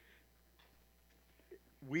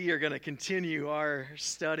We are going to continue our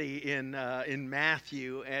study in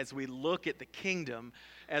Matthew as we look at the kingdom,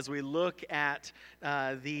 as we look at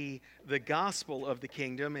the gospel of the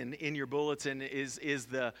kingdom. And in your bulletin is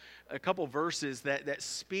a couple verses that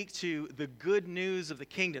speak to the good news of the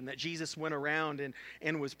kingdom, that Jesus went around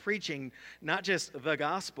and was preaching not just the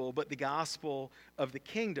gospel, but the gospel of the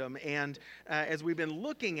kingdom. And as we've been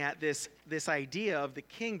looking at this idea of the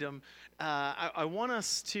kingdom, I want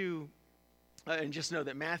us to and just know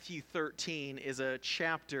that Matthew 13 is a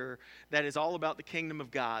chapter that is all about the kingdom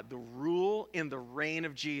of God, the rule and the reign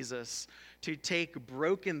of Jesus to take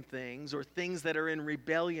broken things or things that are in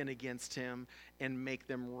rebellion against him and make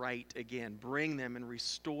them right again, bring them and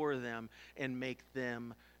restore them and make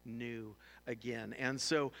them new again. And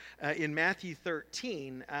so in Matthew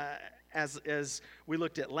 13, as we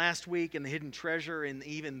looked at last week and the hidden treasure, and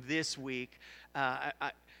even this week,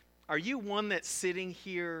 are you one that's sitting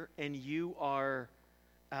here and you are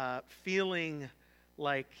feeling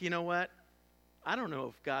like, you know what? I don't know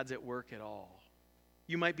if God's at work at all.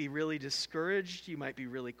 You might be really discouraged. You might be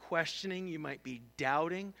really questioning. You might be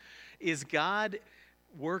doubting. Is God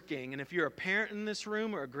working? And if you're a parent in this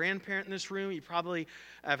room or a grandparent in this room, you probably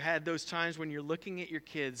have had those times when you're looking at your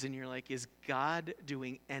kids and you're like, is God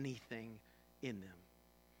doing anything in them?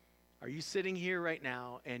 Are you sitting here right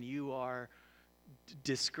now and you are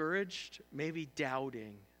discouraged, maybe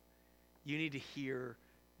doubting? You need to hear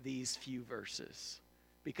these few verses,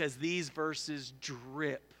 because these verses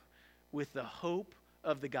drip with the hope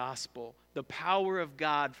of the gospel, the power of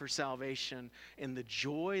God for salvation, and the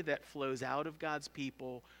joy that flows out of God's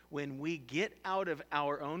people when we get out of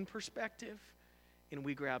our own perspective and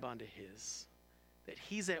we grab onto his, that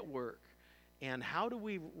he's at work. And how do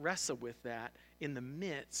we wrestle with that in the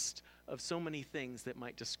midst of so many things that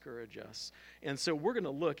might discourage us? And so we're going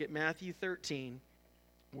to look at Matthew 13.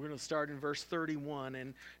 We're going to start in verse 31,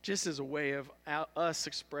 and just as a way of us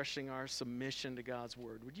expressing our submission to God's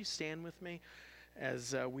word, would you stand with me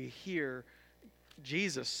as we hear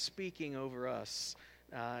Jesus speaking over us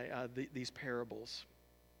these parables?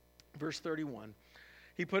 Verse 31.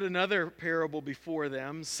 He put another parable before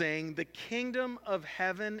them, saying, "The kingdom of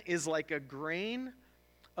heaven is like a grain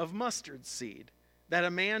of mustard seed that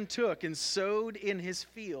a man took and sowed in his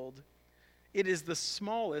field. It is the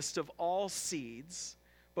smallest of all seeds,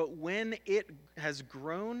 but when it has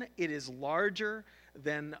grown, it is larger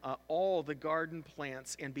than all the garden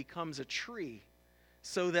plants and becomes a tree,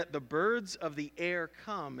 so that the birds of the air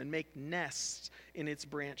come and make nests in its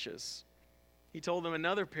branches." He told them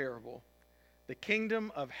another parable. "The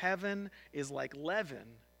kingdom of heaven is like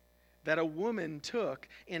leaven that a woman took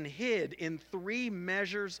and hid in 3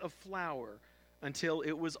 measures of flour until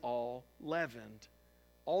it was all leavened."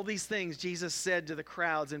 All these things Jesus said to the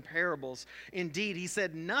crowds in parables. Indeed, he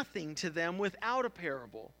said nothing to them without a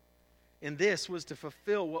parable. And this was to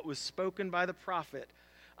fulfill what was spoken by the prophet: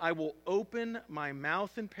 "I will open my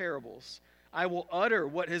mouth in parables. I will utter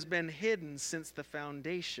what has been hidden since the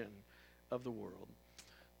foundation of the world."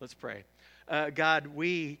 Let's pray. God,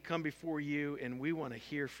 we come before you and we want to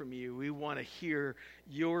hear from you. We want to hear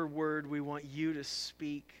your word. We want you to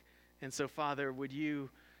speak. And so, Father, would you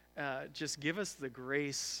just give us the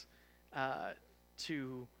grace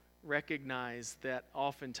to recognize that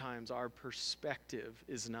oftentimes our perspective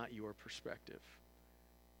is not your perspective.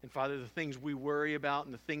 And Father, the things we worry about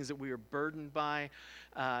and the things that we are burdened by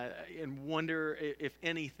and wonder if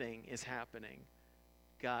anything is happening,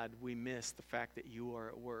 God, we miss the fact that you are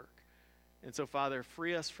at work. And so, Father,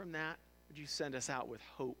 free us from that. Would you send us out with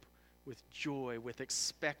hope, with joy, with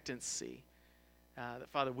expectancy? That,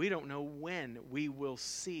 Father, we don't know when we will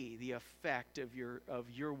see the effect of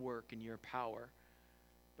your work and your power.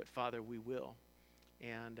 But, Father, we will.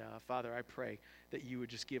 And, Father, I pray that you would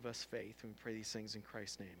just give us faith. And we pray these things in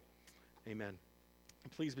Christ's name. Amen.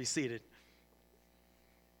 Please be seated.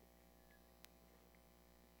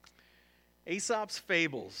 Aesop's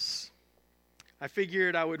Fables. I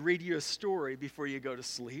figured I would read you a story before you go to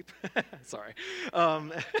sleep. Sorry.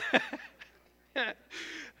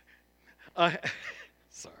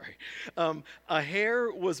 A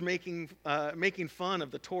hare was making fun of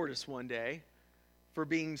the tortoise one day for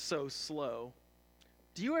being so slow.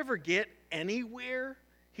 "Do you ever get anywhere?"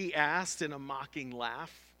 he asked in a mocking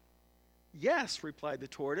laugh. "Yes," replied the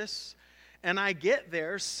tortoise, "and I get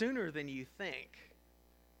there sooner than you think.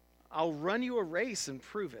 I'll run you a race and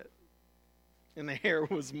prove it." And the hare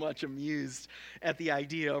was much amused at the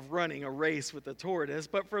idea of running a race with the tortoise,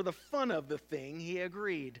 but for the fun of the thing, he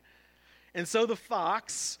agreed. And so the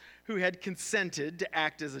fox, who had consented to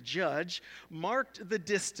act as a judge, marked the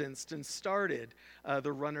distance and started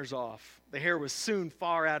the runners off. The hare was soon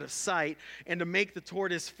far out of sight, and to make the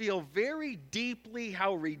tortoise feel very deeply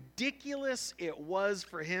how ridiculous it was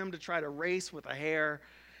for him to try to race with a hare,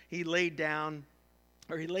 he lay down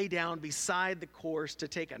beside the course to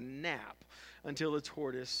take a nap until the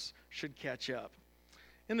tortoise should catch up.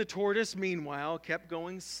 And the tortoise, meanwhile, kept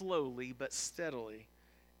going slowly but steadily,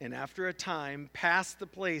 and after a time passed the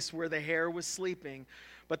place where the hare was sleeping,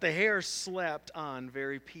 but the hare slept on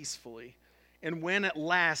very peacefully. And when at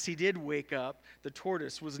last he did wake up, the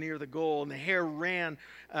tortoise was near the goal, and the hare ran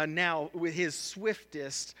now with his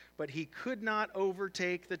swiftest, but he could not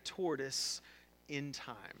overtake the tortoise in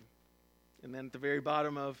time. And then at the very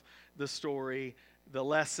bottom of the story, the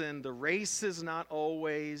lesson, the race is not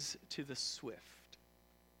always to the swift.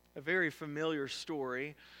 A very familiar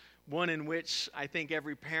story, one in which I think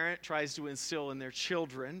every parent tries to instill in their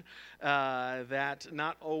children that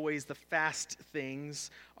not always the fast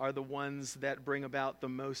things are the ones that bring about the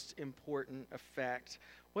most important effect.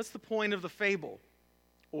 What's the point of the fable,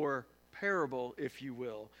 or parable, if you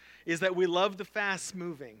will, is that we love the fast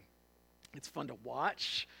moving. It's fun to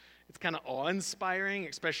watch. It's kind of awe-inspiring,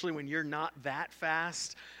 especially when you're not that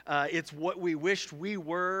fast. It's what we wished we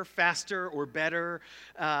were, faster or better.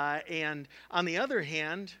 And on the other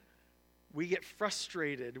hand, we get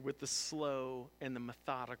frustrated with the slow and the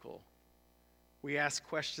methodical. We ask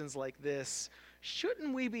questions like this: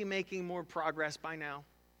 shouldn't we be making more progress by now?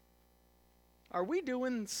 Are we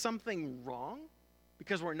doing something wrong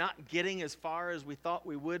because we're not getting as far as we thought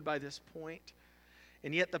we would by this point?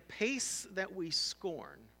 And yet the pace that we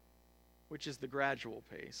scorn, which is the gradual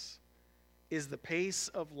pace, is the pace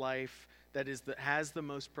of life that has the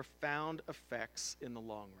most profound effects in the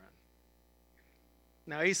long run.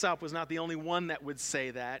 Now, Aesop was not the only one that would say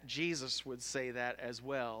that. Jesus would say that as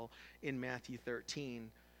well in Matthew 13.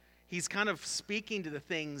 He's kind of speaking to the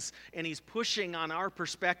things, and he's pushing on our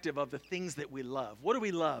perspective of the things that we love. What do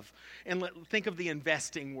we love? And think of the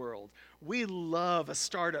investing world. We love a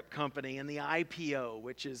startup company and the IPO,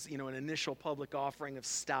 which is, an initial public offering of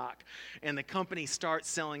stock. And the company starts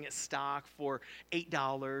selling its stock for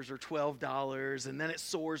 $8 or $12, and then it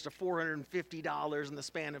soars to $450 in the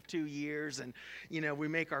span of 2 years. And, we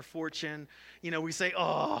make our fortune. We say,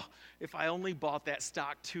 oh, if I only bought that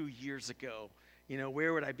stock 2 years ago,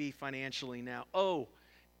 where would I be financially now? Oh,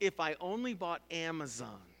 if I only bought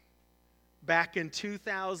Amazon back in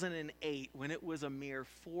 2008 when it was a mere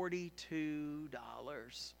 $42.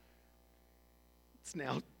 It's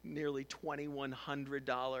now nearly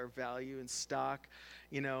 $2,100 value in stock.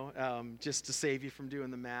 Just to save you from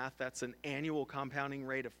doing the math, that's an annual compounding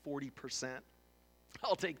rate of 40%.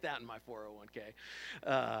 I'll take that in my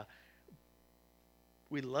 401k.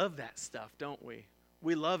 We love that stuff, don't we?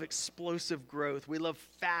 We love explosive growth. We love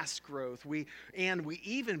fast growth. We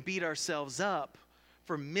even beat ourselves up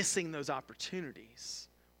for missing those opportunities.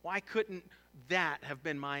 Why couldn't that have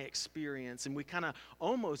been my experience? And we kind of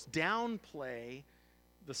almost downplay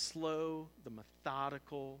the slow, the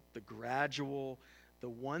methodical, the gradual, the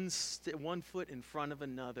one foot in front of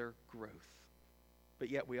another growth. But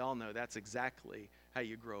yet we all know that's exactly how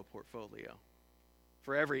you grow a portfolio.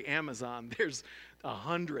 For every Amazon, there's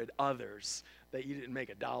 100 others that you didn't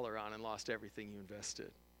make $1 on and lost everything you invested.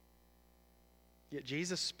 Yet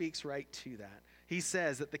Jesus speaks right to that. He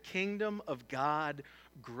says that the kingdom of God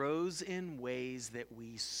grows in ways that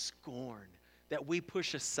we scorn, that we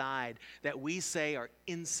push aside, that we say are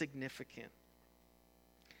insignificant.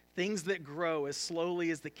 Things that grow as slowly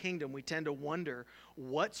as the kingdom, we tend to wonder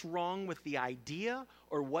what's wrong with the idea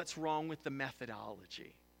or what's wrong with the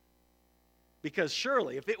methodology. Because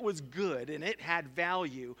surely, if it was good and it had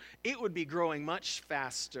value, it would be growing much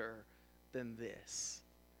faster than this.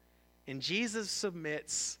 And Jesus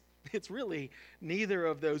submits, it's really neither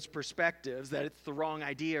of those perspectives, that it's the wrong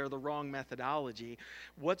idea or the wrong methodology.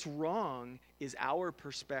 What's wrong is our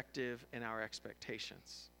perspective and our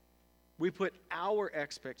expectations. We put our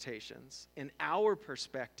expectations and our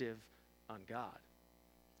perspective on God.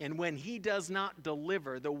 And when he does not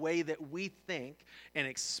deliver the way that we think, and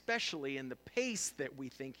especially in the pace that we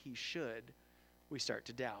think he should, we start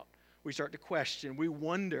to doubt. We start to question. We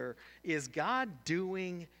wonder, is God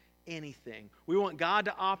doing anything? We want God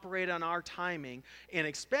to operate on our timing, and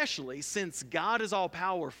especially since God is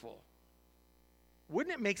all-powerful.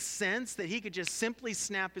 Wouldn't it make sense that he could just simply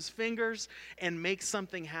snap his fingers and make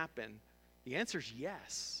something happen? The answer is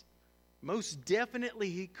yes. Most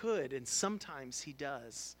definitely he could, and sometimes he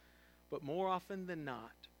does. But more often than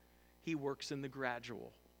not, he works in the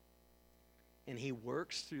gradual. And he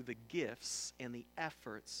works through the gifts and the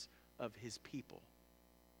efforts of his people.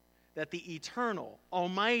 That the eternal,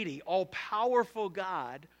 almighty, all-powerful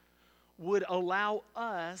God would allow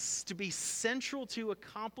us to be central to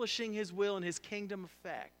accomplishing his will and his kingdom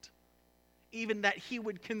effect. Even that he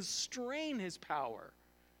would constrain his power.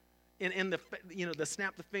 In the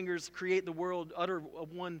snap the fingers, create the world, utter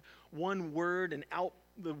one word, and out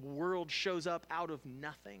the world shows up out of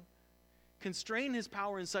nothing. Constrain his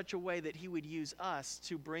power in such a way that he would use us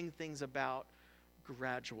to bring things about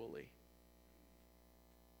gradually.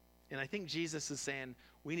 And I think Jesus is saying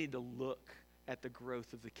we need to look at the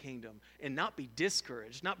growth of the kingdom and not be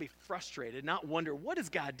discouraged, not be frustrated, not wonder, what is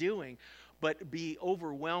God doing? But be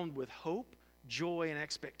overwhelmed with hope, joy, and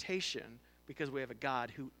expectation because we have a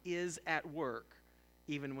God who is at work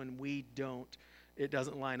even when it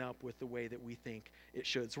doesn't line up with the way that we think it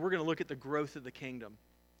should. So we're going to look at the growth of the kingdom.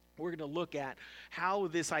 We're going to look at how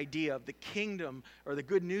this idea of the kingdom or the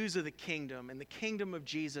good news of the kingdom and the kingdom of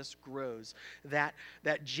Jesus grows. The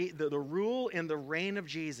rule and the reign of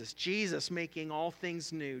Jesus, Jesus making all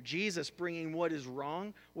things new, Jesus bringing what is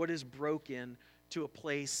wrong, what is broken to a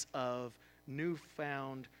place of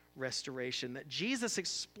newfound restoration. That Jesus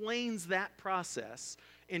explains that process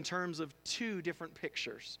in terms of two different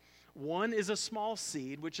pictures. One is a small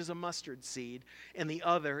seed, which is a mustard seed, and the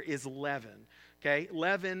other is leaven. Okay,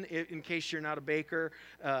 leaven, in case you're not a baker,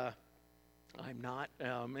 I'm not,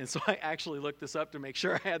 and so I actually looked this up to make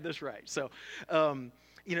sure I had this right. So,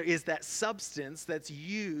 is that substance that's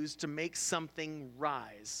used to make something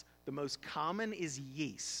rise. The most common is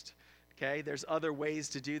yeast. Okay, there's other ways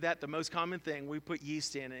to do that. The most common thing, we put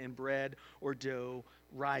yeast in bread or dough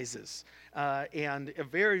rises. And a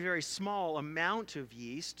very, very small amount of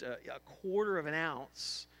yeast, a quarter of an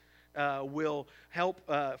ounce, will help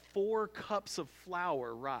 4 cups of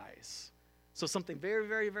flour rise. So something very,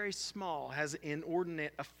 very, very small has an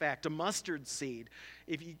inordinate effect. A mustard seed,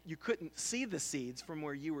 if you couldn't see the seeds from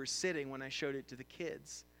where you were sitting when I showed it to the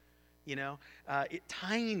kids,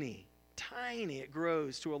 tiny, it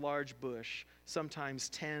grows to a large bush, sometimes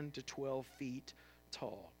 10 to 12 feet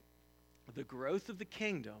tall. The growth of the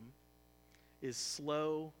kingdom is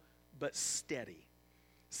slow but steady.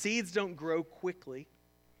 Seeds don't grow quickly.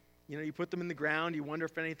 You put them in the ground, you wonder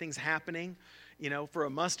if anything's happening. For a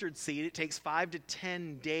mustard seed, it takes 5 to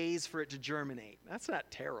 10 days for it to germinate. That's not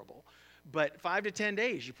terrible. But 5 to 10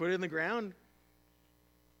 days, you put it in the ground.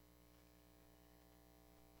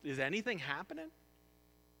 Is anything happening?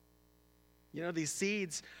 These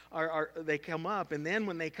seeds they come up, and then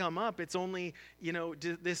when they come up, it's only,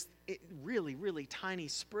 this really, really tiny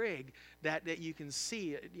sprig that you can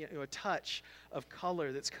see, a touch of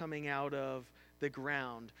color that's coming out of the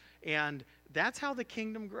ground. And that's how the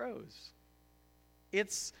kingdom grows.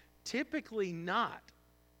 It's typically not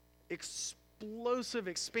explosive,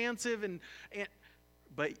 expansive,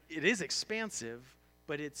 but it is expansive,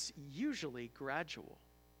 but it's usually gradual.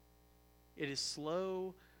 It is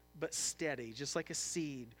slow but steady, just like a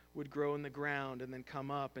seed would grow in the ground and then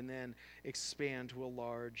come up and then expand to a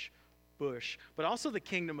large bush. But also the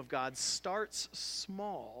kingdom of God starts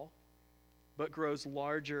small but grows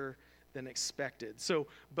larger than expected. So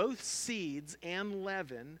both seeds and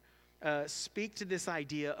leaven speak to this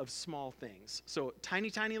idea of small things. So tiny,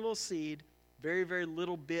 tiny little seed, very, very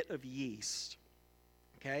little bit of yeast,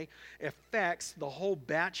 okay, affects the whole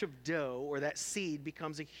batch of dough, or that seed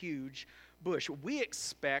becomes a huge bush. We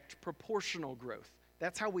expect proportional growth.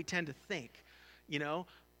 That's how we tend to think.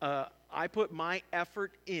 I put my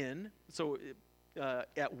effort in, so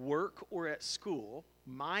at work or at school,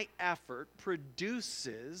 my effort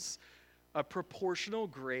produces a proportional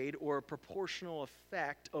grade or a proportional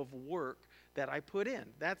effect of work that I put in.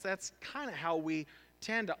 That's kind of how we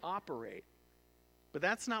tend to operate. But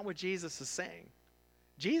that's not what Jesus is saying.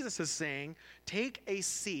 Jesus is saying, take a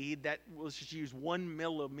seed that, let's just use 1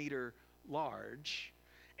 millimeter large,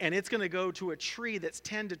 and it's going to go to a tree that's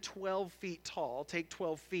 10 to 12 feet tall. Take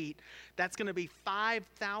 12 feet. That's going to be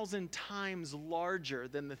 5,000 times larger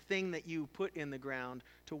than the thing that you put in the ground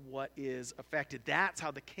to what is affected. That's how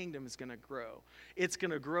the kingdom is going to grow. It's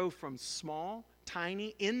going to grow from small,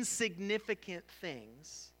 tiny, insignificant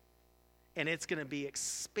things, and it's going to be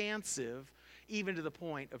expansive even to the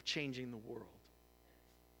point of changing the world.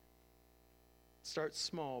 It starts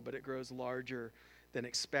small, but it grows larger than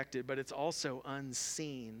expected, but it's also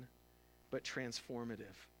unseen but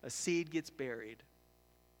transformative. A seed gets buried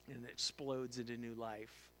and it explodes into new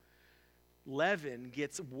life. Leaven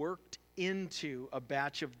gets worked into a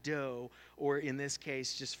batch of dough, or in this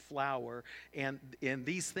case, just flour, and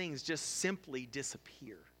these things just simply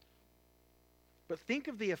disappear. But think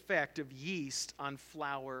of the effect of yeast on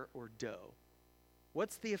flour or dough.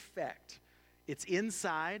 What's the effect? It's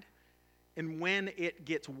inside, And when it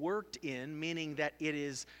gets worked in, meaning that it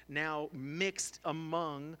is now mixed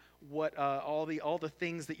among what all the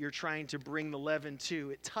things that you're trying to bring the leaven to,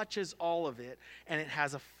 it touches all of it, and it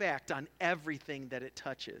has effect on everything that it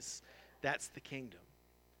touches. That's the kingdom.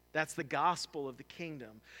 That's the gospel of the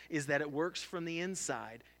kingdom, is that it works from the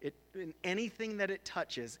inside. In anything that it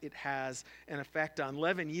touches, it has an effect on.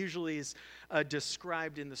 Leaven usually is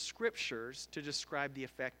described in the scriptures to describe the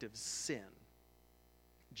effect of sin.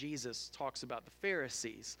 Jesus talks about the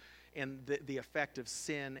Pharisees and the effect of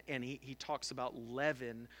sin, and he talks about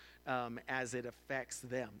leaven as it affects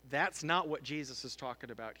them. That's not what Jesus is talking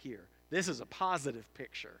about here. This is a positive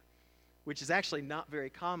picture, which is actually not very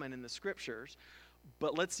common in the scriptures.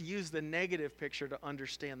 But let's use the negative picture to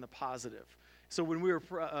understand the positive. So when we were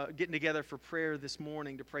getting together for prayer this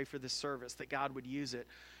morning to pray for this service, that God would use it,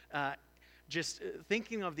 just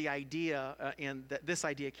thinking of the idea, and that this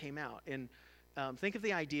idea came out. And think of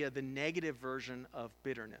the idea, the negative version of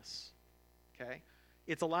bitterness, okay?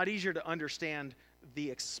 It's a lot easier to understand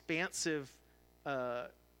the expansive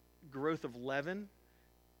growth of leaven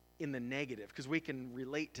in the negative, because we can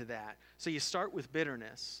relate to that. So you start with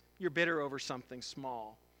bitterness. You're bitter over something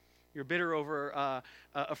small. You're bitter over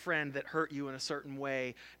a friend that hurt you in a certain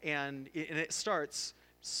way, and it starts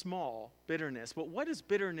small, bitterness. But what does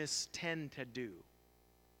bitterness tend to do?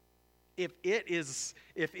 If it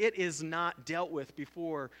is not dealt with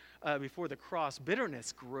before the cross,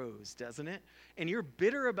 bitterness grows, doesn't it? And you're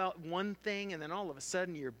bitter about one thing, and then all of a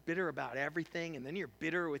sudden you're bitter about everything, and then you're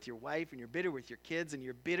bitter with your wife, and you're bitter with your kids, and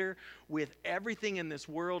you're bitter with everything in this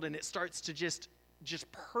world, and it starts to just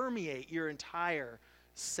permeate your entire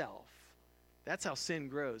self. That's how sin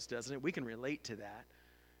grows, doesn't it? We can relate to that.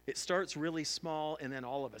 It starts really small, and then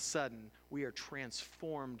all of a sudden we are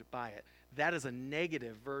transformed by it. That is a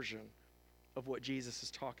negative version of what Jesus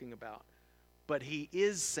is talking about. But he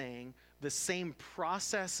is saying the same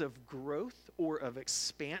process of growth or of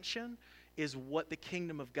expansion is what the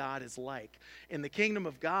kingdom of God is like. And the kingdom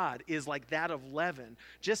of God is like that of leaven.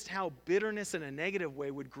 Just how bitterness in a negative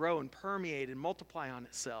way would grow and permeate and multiply on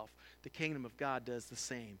itself, the kingdom of God does the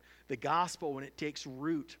same. The gospel, when it takes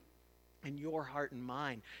root in your heart and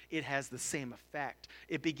mind, it has the same effect.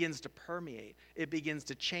 It begins to permeate. It begins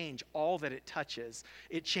to change all that it touches.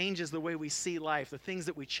 It changes the way we see life, the things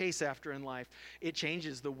that we chase after in life. It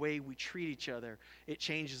changes the way we treat each other. It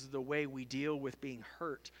changes the way we deal with being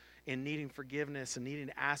hurt and needing forgiveness and needing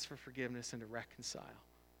to ask for forgiveness and to reconcile.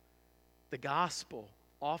 The gospel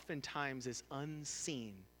oftentimes is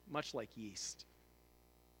unseen, much like yeast,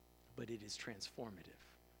 but it is transformative.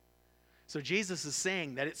 So Jesus is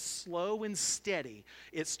saying that it's slow and steady.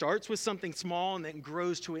 It starts with something small and then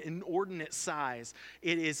grows to an inordinate size.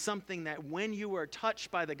 It is something that when you are touched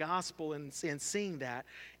by the gospel and seeing that,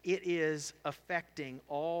 it is affecting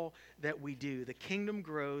all that we do. The kingdom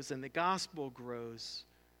grows and the gospel grows.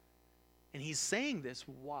 And he's saying this,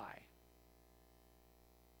 why?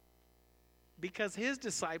 Because his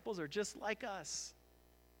disciples are just like us.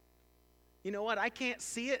 You know what? I can't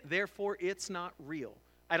see it, therefore it's not real.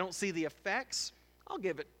 I don't see the effects, I'll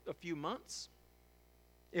give it a few months.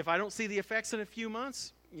 If I don't see the effects in a few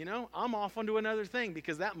months, I'm off onto another thing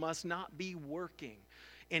because that must not be working.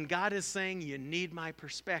 And God is saying, you need my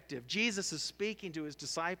perspective. Jesus is speaking to his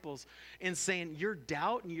disciples and saying, your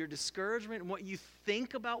doubt and your discouragement and what you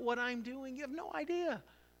think about what I'm doing, you have no idea.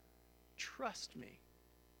 Trust me.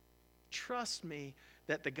 Trust me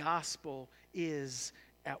that the gospel is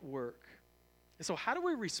at work. And so how do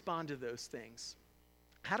we respond to those things?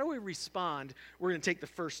 How do we respond? We're going to take the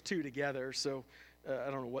first two together, so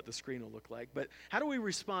I don't know what the screen will look like, but how do we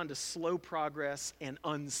respond to slow progress and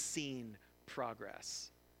unseen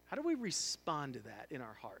progress? How do we respond to that in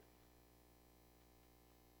our heart?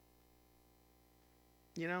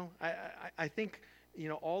 I think,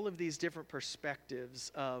 all of these different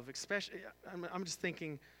perspectives of, especially, I'm just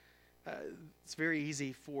thinking it's very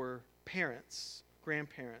easy for parents,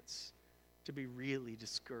 grandparents, to be really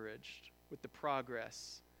discouraged with the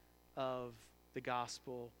progress of the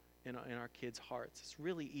gospel in our kids' hearts. It's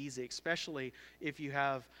really easy, especially if you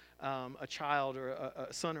have a child or a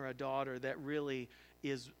son or a daughter that really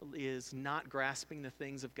is not grasping the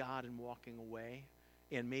things of God and walking away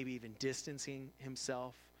and maybe even distancing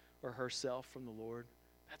himself or herself from the Lord.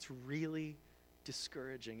 That's really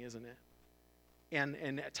discouraging, isn't it?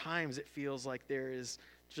 And at times it feels like there is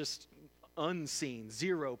just unseen,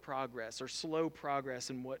 zero progress or slow progress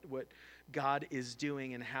in what God is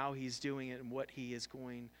doing and how he's doing it and what he is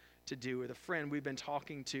going to do. With a friend we've been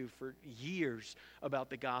talking to for years about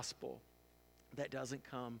the gospel that doesn't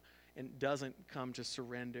come to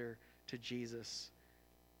surrender to Jesus.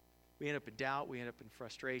 We end up in doubt. We end up in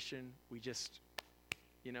frustration. We just,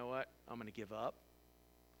 you know what? I'm going to give up.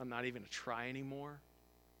 I'm not even going to try anymore.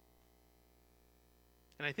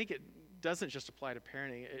 And I think it doesn't just apply to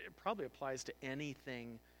parenting. It probably applies to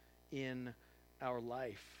anything in our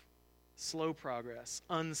life. Slow progress,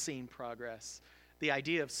 unseen progress. The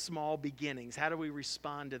idea of small beginnings. How do we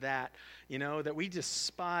respond to that? You know, that we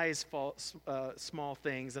despise small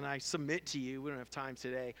things. And I submit to you, we don't have time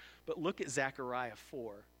today, but look at Zechariah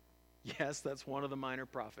 4. Yes, that's one of the minor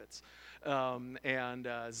prophets.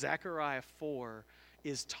 Zechariah 4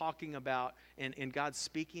 is talking about, and God's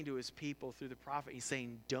speaking to his people through the prophet. He's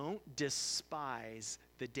saying, don't despise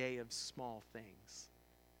the day of small things.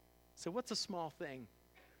 So what's a small thing?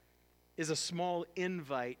 Is a small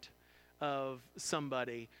invite of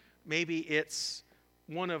somebody. Maybe it's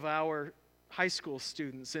one of our high school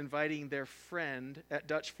students inviting their friend at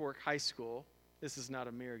Dutch Fork High School. This is not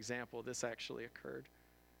a mere example. This actually occurred.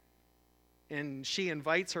 And she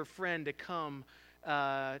invites her friend to come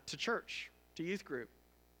to church, to youth group.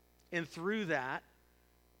 And through that,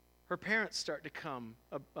 her parents start to come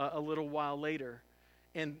a little while later.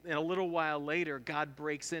 And a little while later, God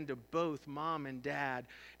breaks into both mom and dad,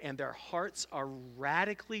 and their hearts are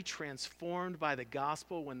radically transformed by the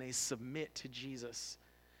gospel when they submit to Jesus.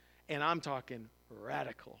 And I'm talking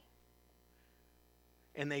radical.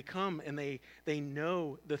 And they come and they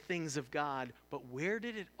know the things of God, but where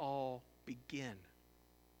did it all begin?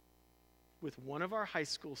 With one of our high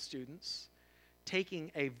school students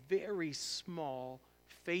taking a very small,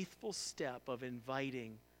 faithful step of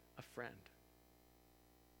inviting a friend.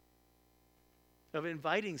 Of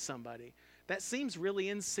inviting somebody. That seems really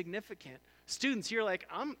insignificant. Students, you're like,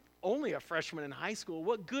 I'm only a freshman in high school.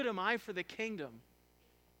 What good am I for the kingdom?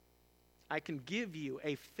 I can give you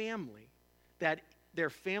a family that their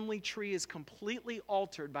family tree is completely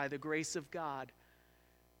altered by the grace of God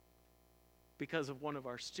because of one of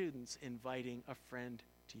our students inviting a friend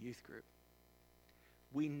to youth group.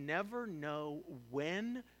 We never know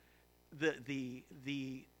when that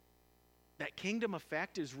kingdom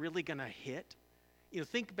effect is really going to hit. You know,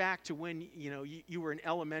 think back to when you were in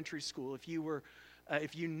elementary school. If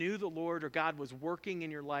you knew the Lord or God was working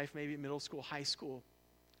in your life, maybe middle school, high school,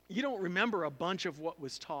 you don't remember a bunch of what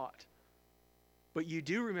was taught, but you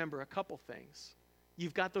do remember a couple things.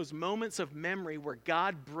 You've got those moments of memory where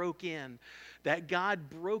God broke in, that God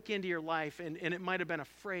broke into your life, and it might have been a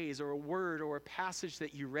phrase or a word or a passage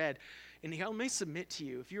that you read. And let me submit to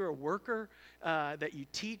you, if you're a worker that you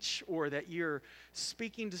teach or that you're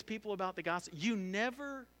speaking to people about the gospel, you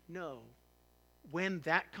never know when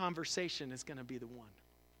that conversation is going to be the one.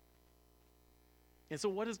 And so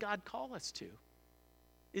what does God call us to?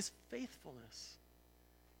 Is faithfulness.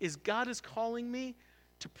 Is God is calling me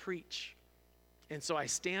to preach. And so I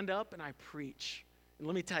stand up and I preach. And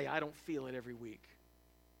let me tell you, I don't feel it every week.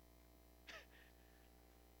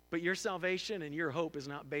 But your salvation and your hope is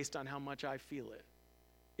not based on how much I feel it.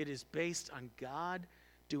 It is based on God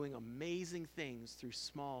doing amazing things through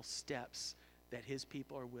small steps that his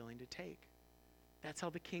people are willing to take. That's how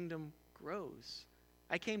the kingdom grows.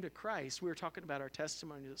 I came to Christ. We were talking about our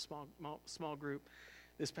testimony to the small group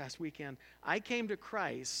this past weekend. I came to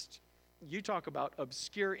Christ. You talk about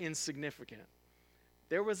obscure, insignificant.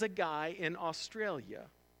 There was a guy in Australia.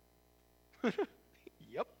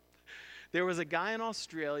 Yep. There was a guy in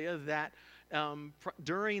Australia that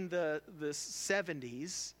during the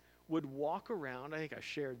 70s would walk around. I think I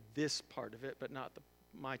shared this part of it, but not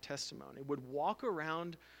my testimony. Would walk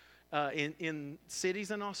around in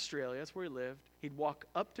cities in Australia. That's where he lived. He'd walk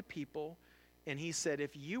up to people, and he said,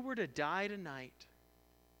 if you were to die tonight,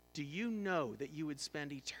 do you know that you would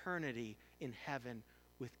spend eternity in heaven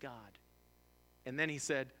with God? And then he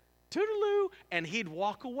said, toodaloo, and he'd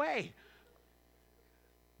walk away.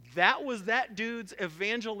 That was that dude's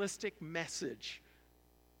evangelistic message.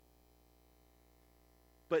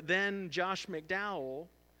 But then Josh McDowell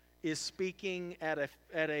is speaking at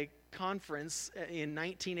a conference in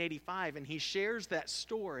 1985, and he shares that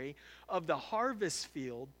story of the harvest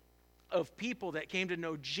field of people that came to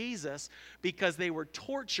know Jesus because they were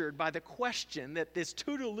tortured by the question that this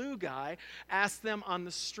Toodaloo guy asked them on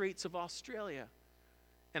the streets of Australia.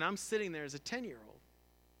 And I'm sitting there as a 10-year-old,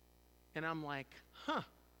 and I'm like,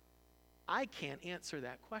 I can't answer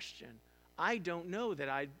that question. I don't know that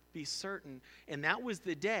I'd be certain. And that was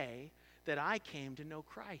the day that I came to know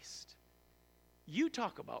Christ. You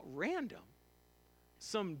talk about random.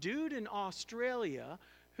 Some dude in Australia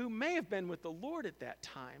who may have been with the Lord at that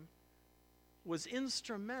time was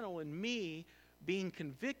instrumental in me being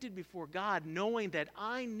convicted before God, knowing that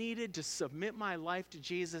I needed to submit my life to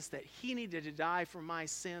Jesus, that he needed to die for my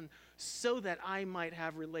sin so that I might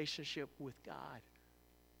have relationship with God.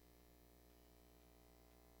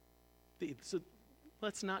 So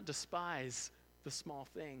let's not despise the small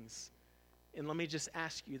things. And let me just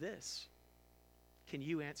ask you this. Can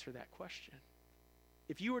you answer that question?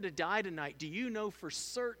 If you were to die tonight, do you know for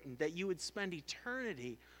certain that you would spend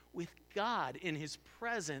eternity with God in his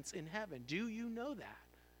presence in heaven? Do you know that?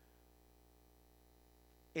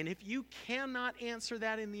 And if you cannot answer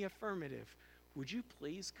that in the affirmative, would you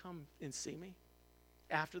please come and see me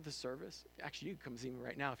after the service? Actually, you can come see me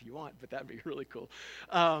right now if you want, but that'd be really cool.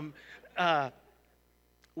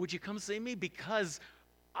 Would you come see me? Because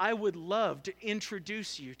I would love to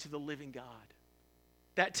introduce you to the living God.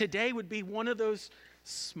 That today would be one of those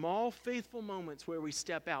small, faithful moments where we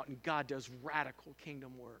step out and God does radical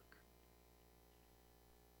kingdom work.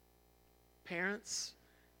 Parents,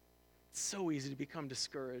 it's so easy to become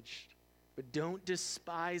discouraged, but don't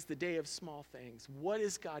despise the day of small things. What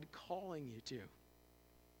is God calling you to?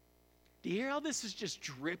 Do you hear how this is just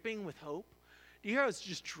dripping with hope? Do you hear how it's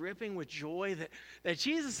just dripping with joy that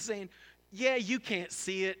Jesus is saying, yeah, you can't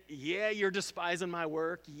see it. Yeah, you're despising my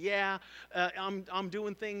work. Yeah, I'm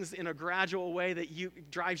doing things in a gradual way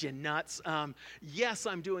that drives you nuts. Yes,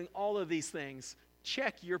 I'm doing all of these things.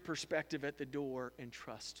 Check your perspective at the door and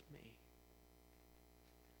trust me.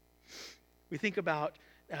 We think about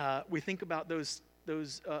those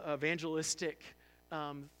evangelistic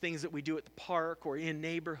things that we do at the park or in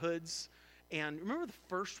neighborhoods. And remember the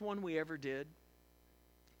first one we ever did?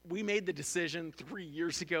 We made the decision 3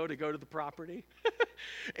 years ago to go to the property.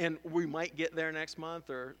 And we might get there next month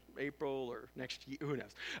or April or next year, who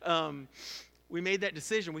knows. We made that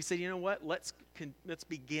decision. We said, you know what, let's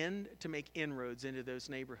begin to make inroads into those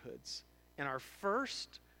neighborhoods. And our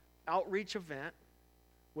first outreach event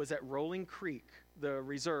was at Rolling Creek, the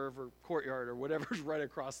reserve or courtyard or whatever's right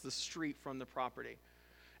across the street from the property.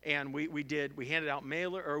 And we handed out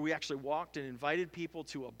we actually walked and invited people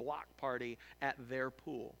to a block party at their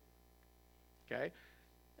pool. Okay?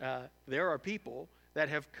 There are people that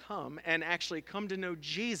have come to know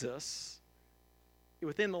Jesus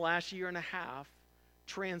within the last year and a half,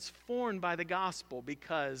 transformed by the gospel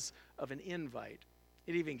because of an invite.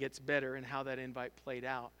 It even gets better in how that invite played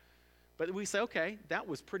out. But we say, okay, that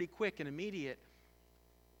was pretty quick and immediate.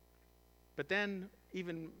 But then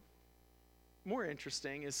even more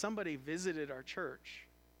interesting is somebody visited our church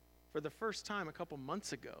for the first time a couple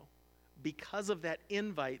months ago because of that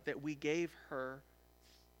invite that we gave her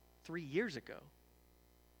 3 years ago.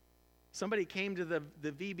 Somebody came to the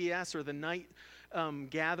VBS or the night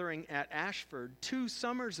gathering at Ashford 2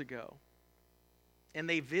 summers ago, and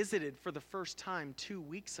they visited for the first time 2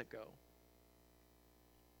 weeks ago.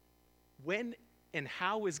 When and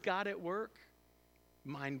how is God at work?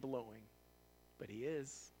 Mind-blowing. But he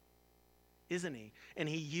is. Isn't he? And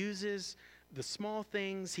he uses the small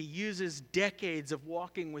things. He uses decades of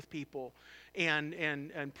walking with people and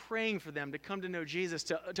praying for them to come to know Jesus,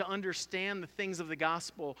 to understand the things of the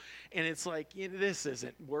gospel. And it's like, this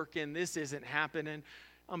isn't working. This isn't happening.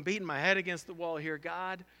 I'm beating my head against the wall here,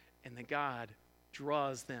 God. And then God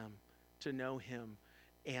draws them to know him.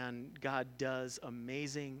 And God does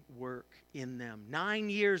amazing work in them. 9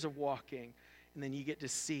 years of walking. And then you get to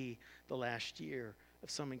see the last year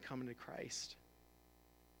of someone coming to Christ.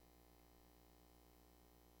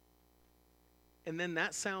 And then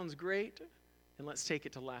that sounds great, and let's take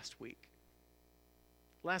it to last week.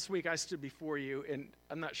 Last week I stood before you, and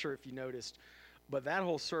I'm not sure if you noticed, but that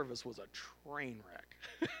whole service was a train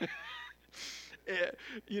wreck.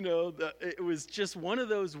 It was just one of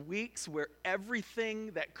those weeks where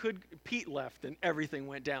everything Pete left and everything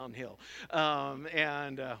went downhill.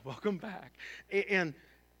 Welcome back.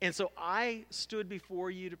 And so I stood before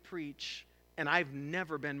you to preach, and I've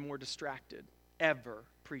never been more distracted, ever,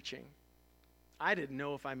 preaching. I didn't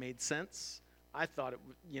know if I made sense. I thought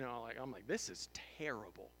I'm like, this is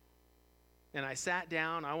terrible. And I sat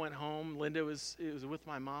down, I went home, Linda was with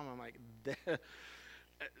my mom. I'm like,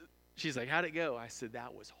 she's like, how'd it go? I said,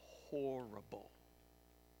 that was horrible.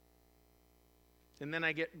 And then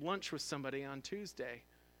I get lunch with somebody on Tuesday.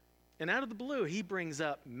 And out of the blue, he brings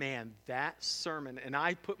up, man, that sermon. And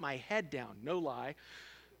I put my head down, no lie,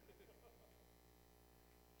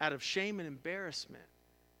 out of shame and embarrassment.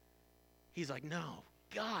 He's like, no,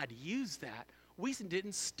 God used that. We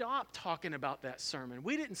didn't stop talking about that sermon.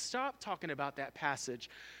 We didn't stop talking about that passage.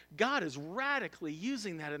 God is radically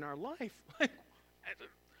using that in our life.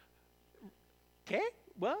 Okay,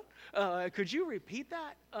 well, could you repeat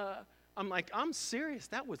that? I'm like, I'm serious.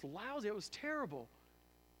 That was lousy. It was terrible.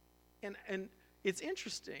 And it's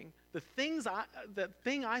interesting. The thing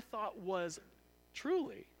I thought was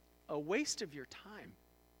truly a waste of your time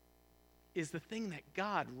is the thing that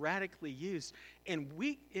God radically used. And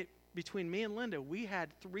between me and Linda, we had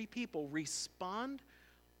 3 people respond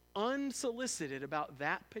unsolicited about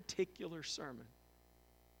that particular sermon.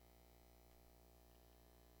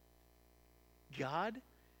 God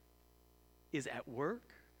is at work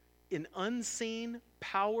in unseen,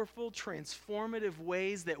 powerful, transformative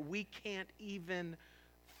ways that we can't even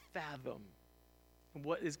fathom. And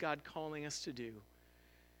what is God calling us to do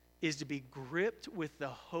is to be gripped with the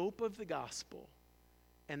hope of the gospel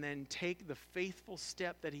and then take the faithful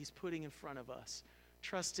step that he's putting in front of us,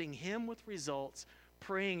 trusting him with results,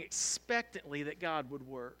 praying expectantly that God would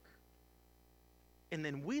work. And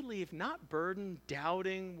then we leave not burdened,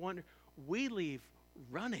 doubting, wondering. We leave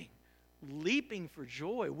running, leaping for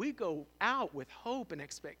joy. We go out with hope and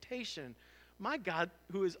expectation. My God,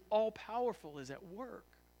 who is all-powerful, is at work.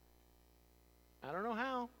 I don't know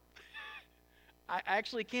how. I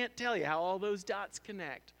actually can't tell you how all those dots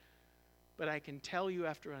connect. But I can tell you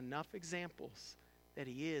after enough examples that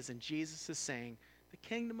he is. And Jesus is saying, the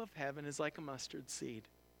kingdom of heaven is like a mustard seed.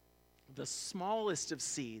 The smallest of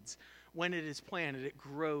seeds, when it is planted, it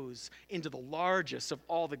grows into the largest of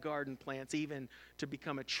all the garden plants, even to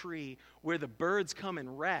become a tree where the birds come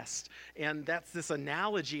and rest. And that's this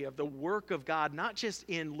analogy of the work of God, not just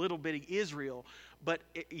in little bitty Israel, but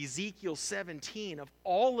Ezekiel 17, of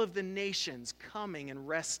all of the nations coming and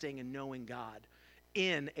resting and knowing God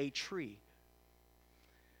in a tree.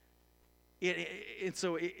 And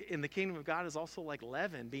so in the kingdom of God is also like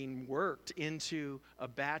leaven being worked into a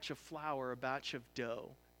batch of flour, a batch of dough.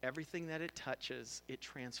 Everything that it touches, it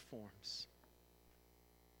transforms.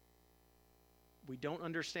 We don't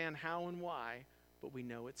understand how and why, but we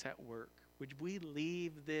know it's at work. Would we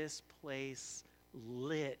leave this place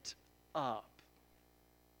lit up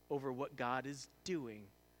over what God is doing,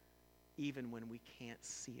 even when we can't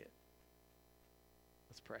see it?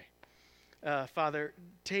 Let's pray. Father,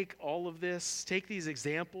 take all of this, take these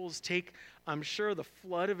examples, I'm sure, the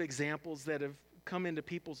flood of examples that have come into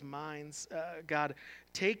people's minds. God,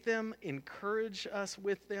 take them, encourage us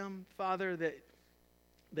with them, Father,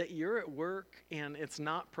 that you're at work and it's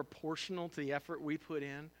not proportional to the effort we put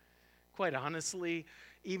in. Quite honestly,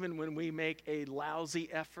 even when we make a lousy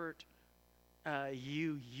effort,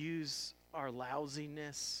 you use our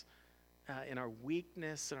lousiness and our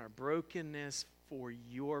weakness and our brokenness for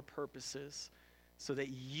your purposes, so that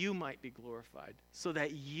you might be glorified, so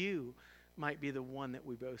that you might be the one that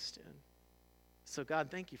we boast in. So God,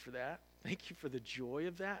 thank you for that. Thank you for the joy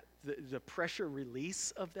of that, the pressure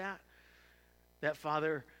release of that. That,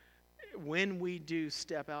 Father, when we do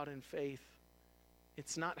step out in faith,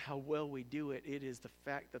 it's not how well we do it. It is the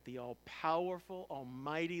fact that the all-powerful,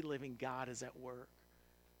 almighty, living God is at work.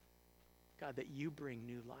 God, that you bring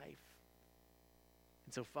new life.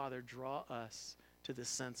 And so, Father, draw us to the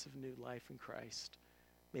sense of new life in Christ,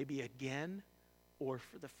 maybe again or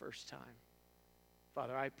for the first time.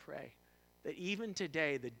 Father, I pray that even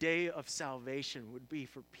today, the day of salvation would be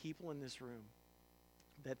for people in this room,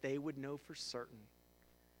 that they would know for certain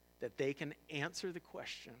that they can answer the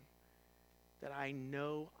question that I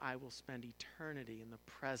know I will spend eternity in the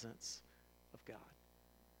presence of God.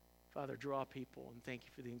 Father, draw people, and thank you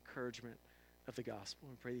for the encouragement of the gospel.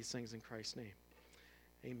 And pray these things in Christ's name.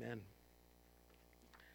 Amen.